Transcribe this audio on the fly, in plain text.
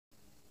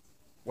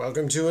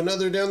Welcome to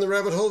another Down the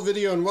Rabbit Hole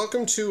video, and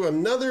welcome to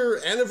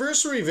another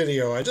anniversary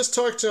video. I just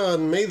talked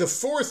on May the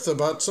 4th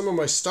about some of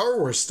my Star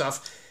Wars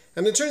stuff,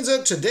 and it turns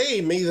out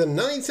today, May the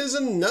 9th, is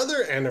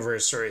another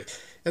anniversary.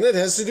 And it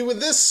has to do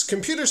with this,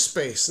 computer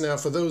space. Now,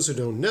 for those who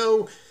don't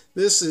know,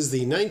 this is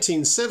the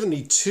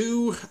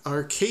 1972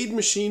 arcade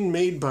machine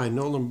made by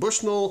Nolan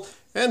Bushnell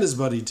and his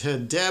buddy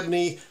Ted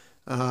Dabney.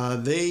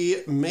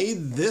 They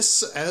made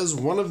this as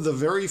one of the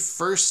very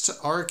first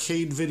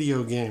arcade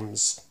video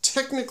games.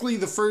 Technically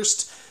the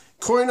first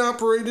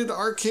coin-operated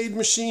arcade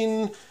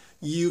machine.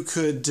 You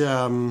could,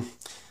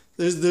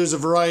 there's a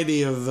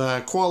variety of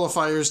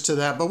qualifiers to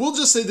that, but we'll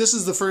just say this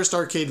is the first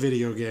arcade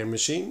video game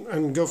machine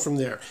and go from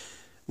there.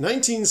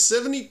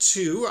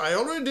 1972, I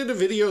already did a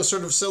video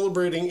sort of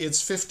celebrating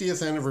its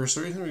 50th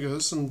anniversary. There we go,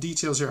 there's some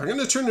details here. I'm going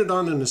to turn it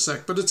on in a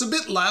sec, but it's a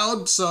bit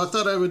loud, so I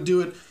thought I would do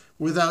it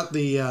without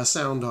the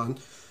sound on.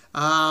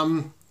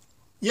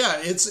 Yeah,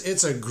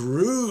 it's a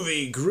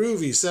groovy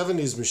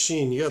 70s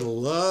machine. You gotta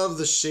love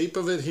the shape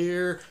of it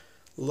here.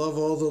 Love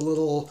all the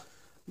little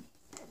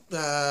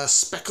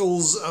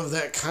speckles of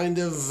that kind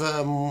of,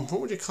 what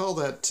would you call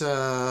that?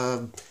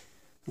 I'm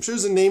sure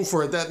there's a name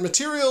for it. That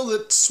material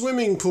that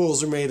swimming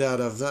pools are made out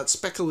of. That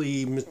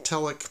speckly,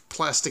 metallic,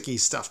 plasticky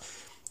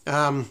stuff.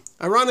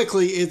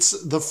 Ironically, it's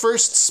the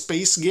first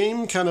space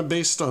game kind of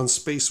based on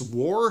Space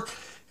War.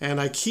 And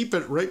I keep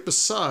it right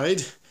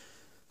beside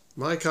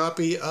my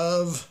copy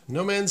of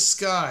No Man's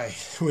Sky,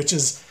 which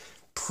is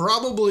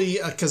probably,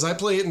 because I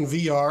play it in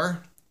VR,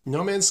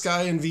 No Man's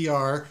Sky in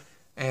VR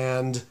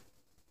and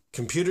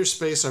computer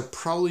space are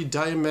probably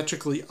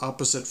diametrically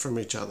opposite from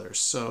each other.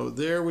 So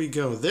there we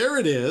go. There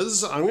it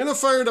is. I'm going to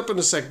fire it up in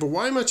a sec, but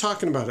why am I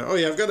talking about it? Oh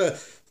yeah, I've got a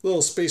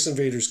little Space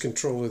Invaders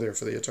controller there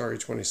for the Atari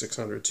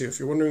 2600 too, if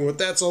you're wondering what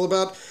that's all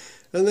about.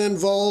 And then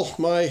Vol,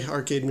 my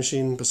arcade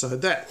machine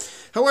beside that.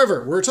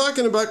 However, we're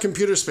talking about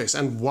computer space.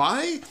 And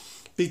why?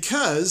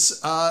 Because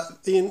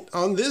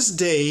on this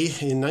day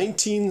in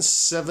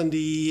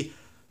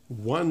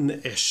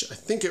 1971-ish, I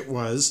think it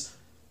was,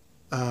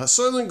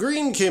 Soylent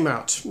Green came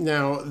out.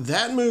 Now,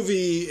 that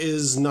movie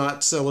is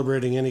not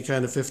celebrating any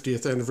kind of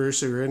 50th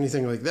anniversary or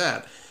anything like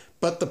that.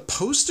 But the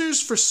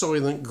posters for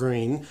Soylent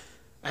Green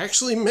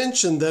actually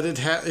mentioned that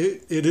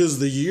it is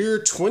the year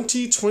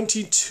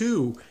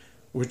 2022,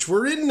 which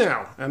we're in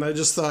now. And I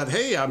just thought,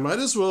 hey, I might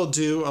as well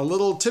do a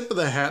little tip of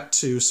the hat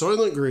to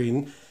Soylent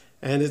Green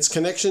and its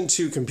connection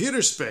to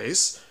computer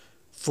space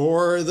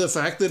for the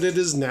fact that it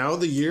is now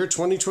the year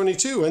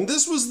 2022. And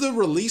this was the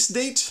release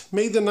date,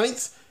 May the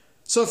 9th.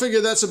 So I figure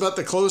that's about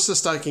the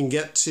closest I can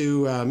get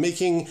to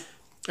making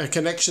a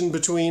connection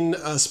between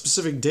a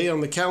specific day on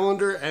the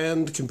calendar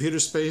and computer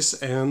space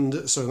and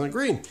Soylent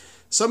Green.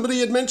 Somebody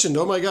had mentioned,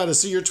 oh my God,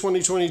 it's the year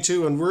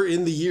 2022 and we're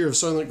in the year of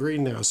Soylent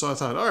Green now. So I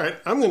thought, all right,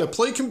 I'm going to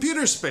play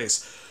computer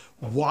space.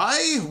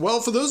 Why?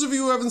 Well, for those of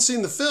you who haven't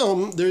seen the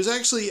film, there's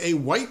actually a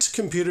white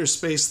computer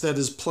space that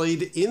is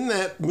played in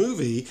that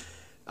movie.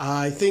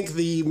 I think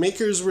the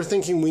makers were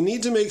thinking we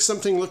need to make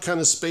something look kind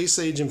of space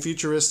age and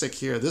futuristic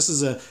here. This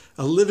is a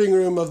living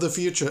room of the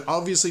future.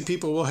 Obviously,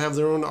 people will have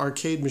their own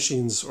arcade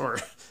machines, or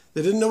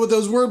they didn't know what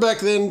those were back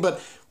then, but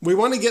we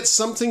want to get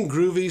something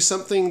groovy,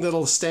 something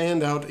that'll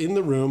stand out in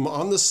the room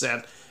on the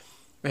set.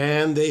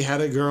 And they had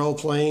a girl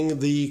playing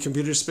the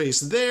computer space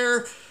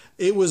there.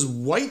 It was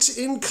white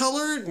in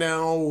color.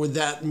 Now,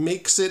 that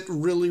makes it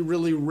really,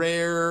 really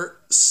rare.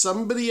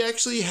 Somebody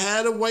actually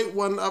had a white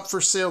one up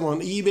for sale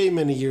on eBay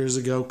many years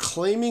ago,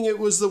 claiming it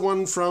was the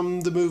one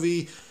from the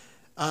movie.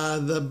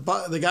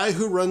 The guy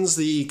who runs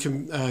the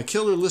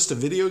Killer List of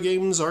Video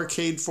Games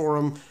arcade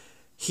forum,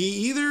 he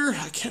either,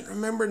 I can't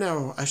remember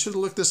now, I should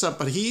have looked this up,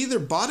 but he either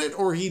bought it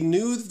or he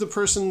knew the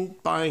person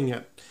buying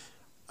it.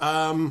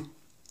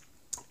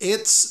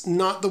 It's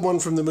not the one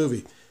from the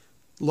movie.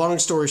 Long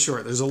story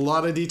short, there's a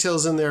lot of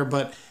details in there,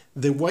 but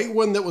the white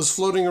one that was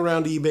floating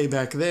around eBay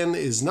back then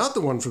is not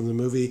the one from the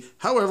movie.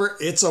 However,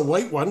 it's a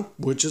white one,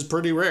 which is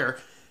pretty rare.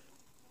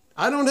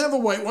 I don't have a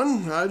white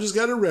one. I just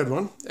got a red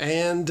one.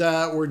 And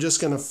we're just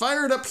going to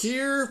fire it up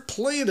here,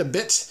 play it a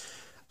bit.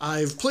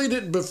 I've played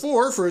it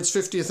before for its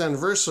 50th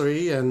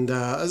anniversary, and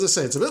as I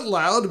say, it's a bit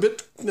loud, a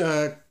bit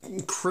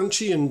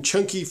crunchy and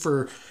chunky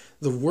for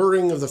the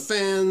whirring of the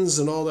fans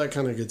and all that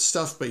kind of good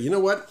stuff. But you know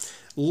what?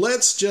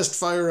 Let's just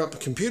fire up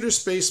computer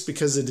space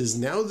because it is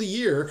now the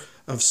year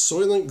of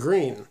Soylent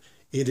Green.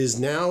 It is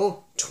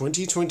now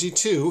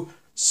 2022,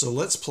 so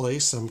let's play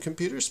some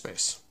computer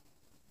space.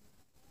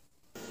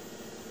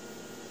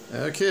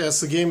 Okay,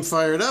 that's the game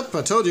fired up.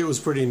 I told you it was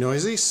pretty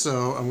noisy,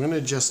 so I'm going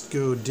to just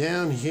go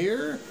down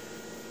here,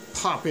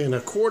 pop in a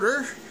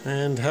quarter,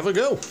 and have a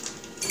go.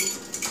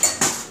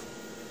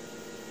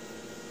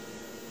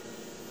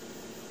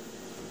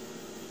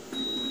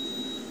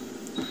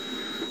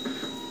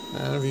 I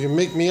don't know if you can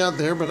make me out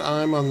there, but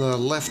I'm on the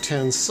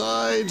left-hand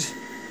side.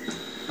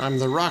 I'm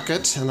the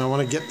rocket, and I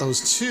want to get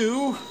those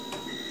two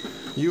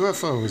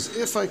UFOs,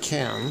 if I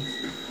can.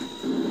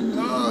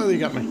 Oh, they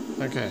got me.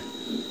 Okay.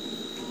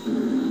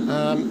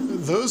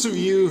 Those of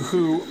you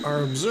who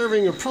are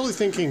observing are probably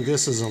thinking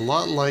this is a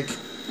lot like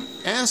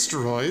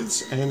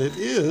asteroids, and it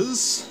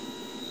is,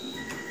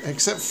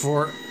 except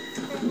for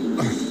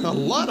a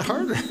lot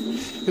harder.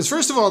 Because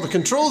first of all, the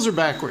controls are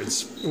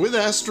backwards. With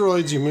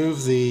asteroids, you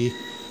move the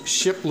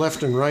ship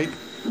left and right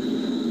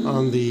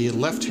on the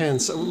left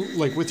hand,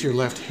 like with your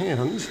left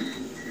hand.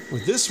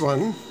 With this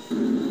one,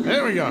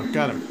 there we go,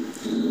 got him.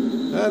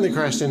 And they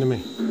crashed into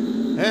me.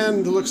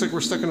 And it looks like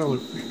we're stuck in a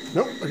loop.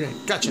 Nope, okay,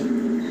 gotcha.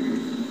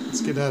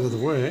 Let's get out of the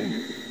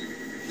way.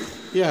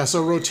 Yeah,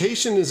 so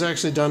rotation is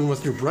actually done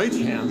with your right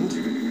hand,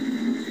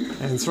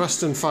 and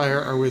thrust and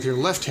fire are with your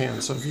left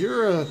hand. So if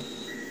you're a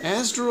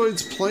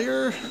asteroids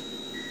player,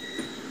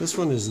 this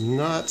one is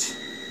not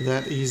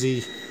that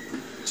easy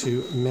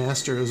to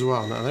master as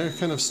well. Now they're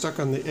kind of stuck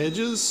on the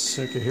edges.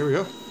 Okay, here we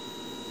go.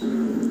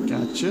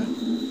 Gotcha.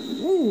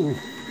 Ooh.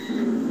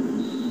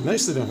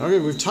 Nicely done. Okay,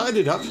 we've tied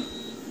it up.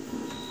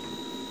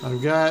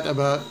 I've got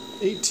about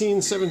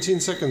 18, 17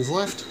 seconds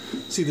left.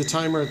 See the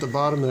timer at the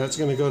bottom there. It's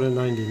going to go to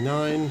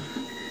 99.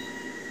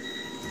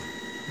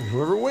 And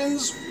whoever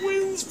wins,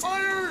 wins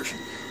fire!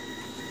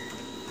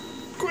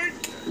 Quick!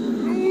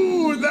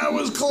 Ooh, that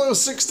was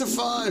close.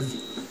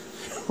 6-5.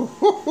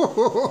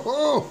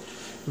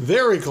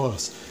 Very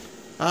close.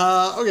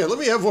 Okay, let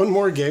me have one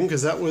more game,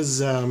 because that was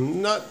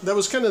that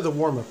was kind of the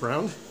warm-up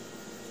round.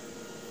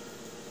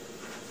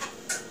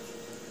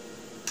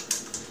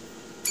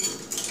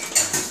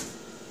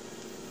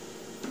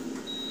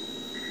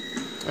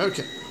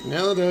 Okay,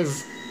 now that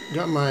I've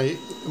got my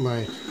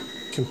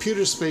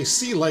computer space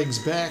sea legs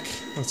back,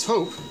 let's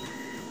hope.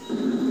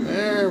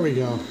 There we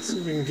go. Let's see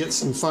if we can get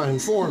some fine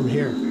form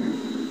here.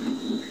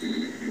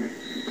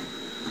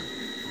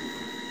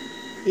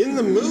 In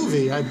the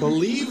movie, I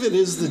believe it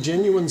is the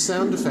genuine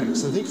sound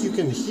effects. I think you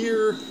can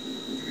hear,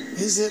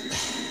 is it,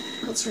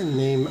 what's her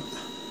name?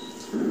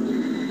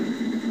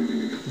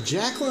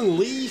 Jacqueline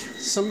Lee?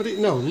 Somebody?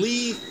 No,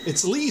 Lee.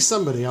 It's Lee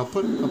somebody. I'll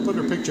put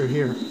her picture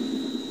here.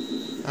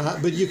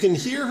 But you can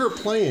hear her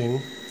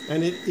playing,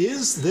 and it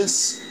is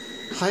this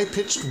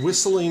high-pitched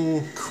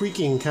whistling,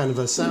 creaking kind of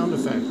a sound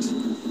effect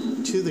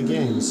to the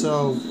game.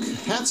 So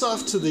hats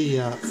off to the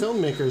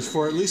filmmakers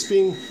for at least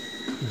being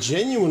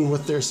genuine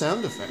with their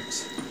sound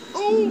effects.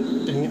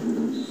 Oh, dang it.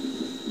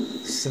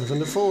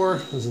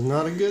 7-4. This is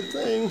not a good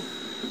thing.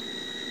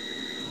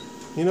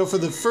 You know, for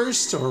the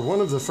first, or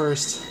one of the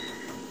first,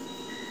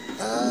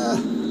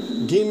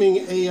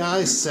 gaming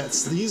AI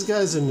sets, these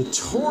guys are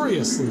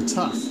notoriously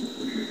tough.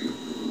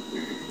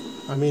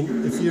 I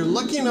mean, if you're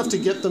lucky enough to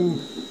get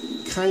them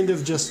kind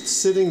of just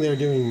sitting there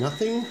doing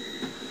nothing,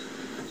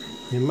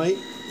 you might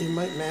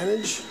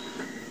manage.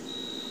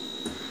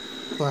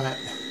 But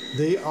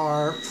they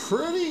are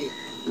pretty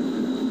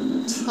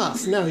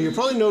tough. Now, you're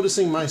probably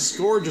noticing my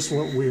score just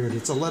went weird.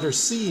 It's a letter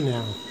C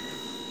now.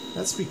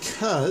 That's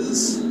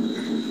because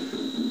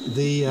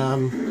the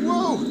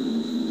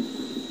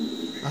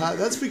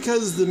that's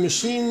because the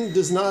machine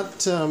does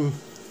not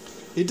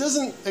it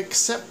doesn't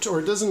accept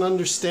or doesn't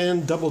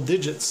understand double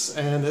digits,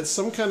 and it's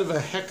some kind of a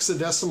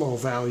hexadecimal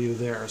value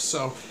there.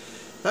 So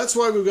that's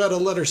why we've got a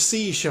letter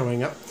C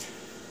showing up.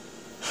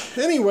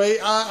 Anyway,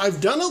 I've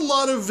done a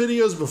lot of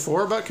videos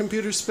before about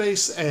computer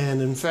space,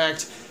 and in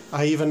fact,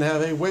 I even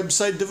have a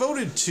website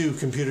devoted to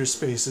computer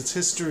space, its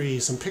history,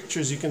 some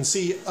pictures. You can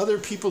see other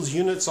people's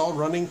units all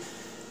running.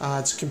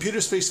 It's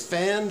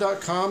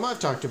computerspacefan.com. I've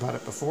talked about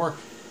it before.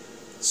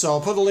 So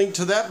I'll put a link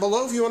to that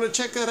below if you want to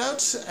check that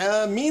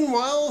out.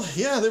 Meanwhile,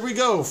 yeah, there we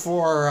go.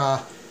 For,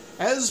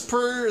 as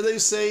per they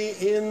say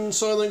in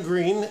Soylent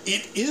Green,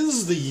 it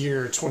is the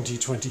year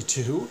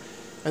 2022.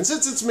 And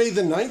since it's May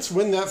the 9th,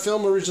 when that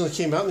film originally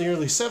came out in the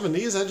early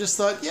 70s, I just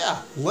thought,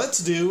 yeah, let's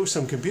do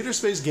some computer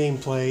space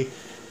gameplay,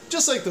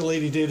 just like the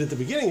lady did at the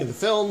beginning of the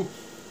film.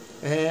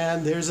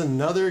 And there's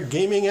another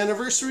gaming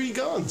anniversary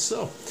gone.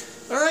 So,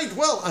 all right,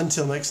 well,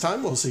 until next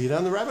time, we'll see you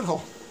down the rabbit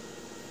hole.